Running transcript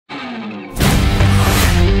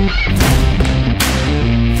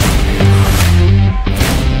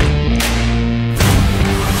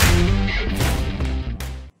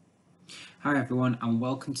everyone, and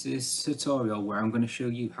welcome to this tutorial where I'm going to show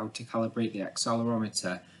you how to calibrate the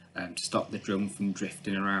accelerometer to stop the drone from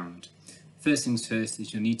drifting around. First things first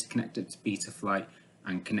is you'll need to connect it to Betaflight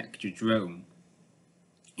and connect your drone.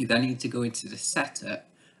 You then need to go into the setup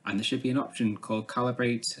and there should be an option called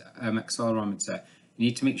Calibrate Accelerometer. You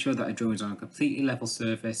need to make sure that the drone is on a completely level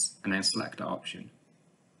surface and then select that option.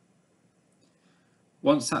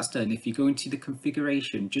 Once that's done, if you go into the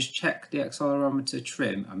configuration, just check the accelerometer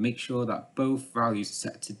trim and make sure that both values are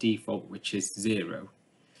set to default, which is 0.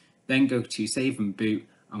 Then go to save and boot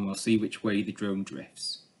and we'll see which way the drone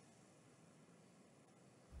drifts.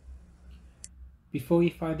 Before you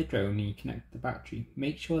fire the drone and you connect the battery,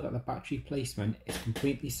 make sure that the battery placement is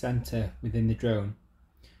completely centre within the drone.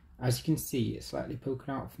 As you can see, it's slightly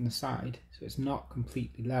poking out from the side, so it's not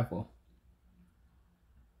completely level.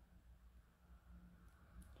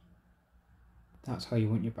 That's how you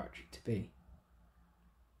want your battery to be.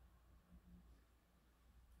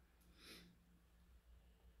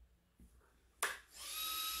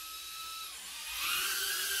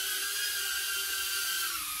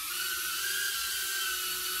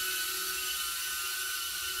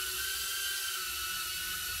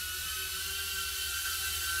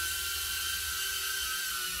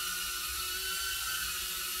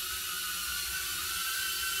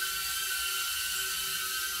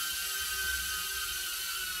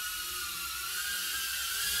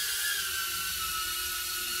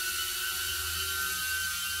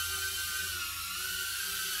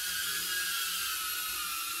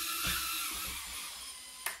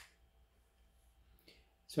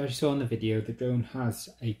 So as you saw in the video, the drone has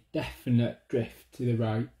a definite drift to the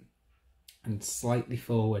right and slightly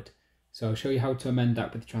forward. So I'll show you how to amend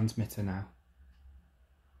that with the transmitter now.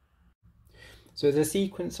 So there's a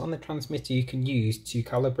sequence on the transmitter you can use to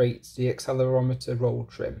calibrate the accelerometer roll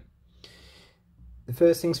trim. The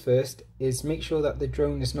first things first is make sure that the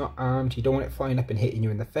drone is not armed. You don't want it flying up and hitting you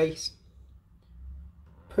in the face.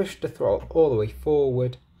 Push the throttle all the way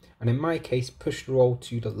forward, and in my case, push the roll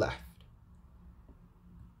to the left.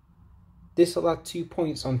 This will add 2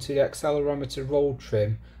 points onto the accelerometer roll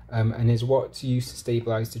trim and is what's used to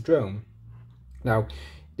stabilise the drone. Now,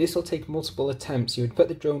 this will take multiple attempts. You would put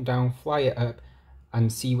the drone down, fly it up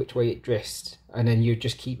and see which way it drifts, and then you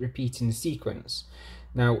just keep repeating the sequence.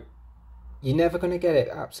 Now, you're never going to get it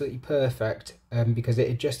absolutely perfect because it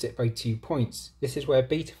adjusts it by 2 points. This is where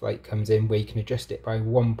Betaflight comes in, where you can adjust it by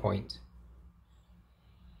 1 point.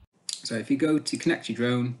 So if you go to connect your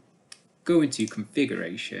drone, go into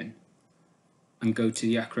configuration, and go to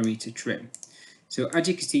the accelerometer trim. So as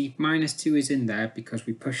you can see, -2 is in there because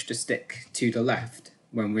we pushed the stick to the left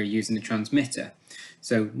when we're using the transmitter.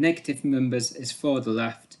 So negative numbers is for the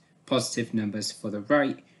left, positive numbers for the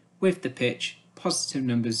right. With the pitch, positive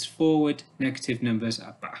numbers forward, negative numbers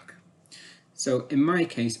are back. So in my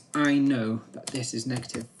case, I know that this is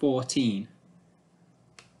 -14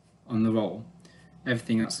 on the roll.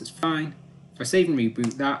 Everything else is fine. If I save and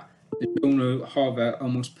reboot that, the drone will hover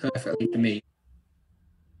almost perfectly for me.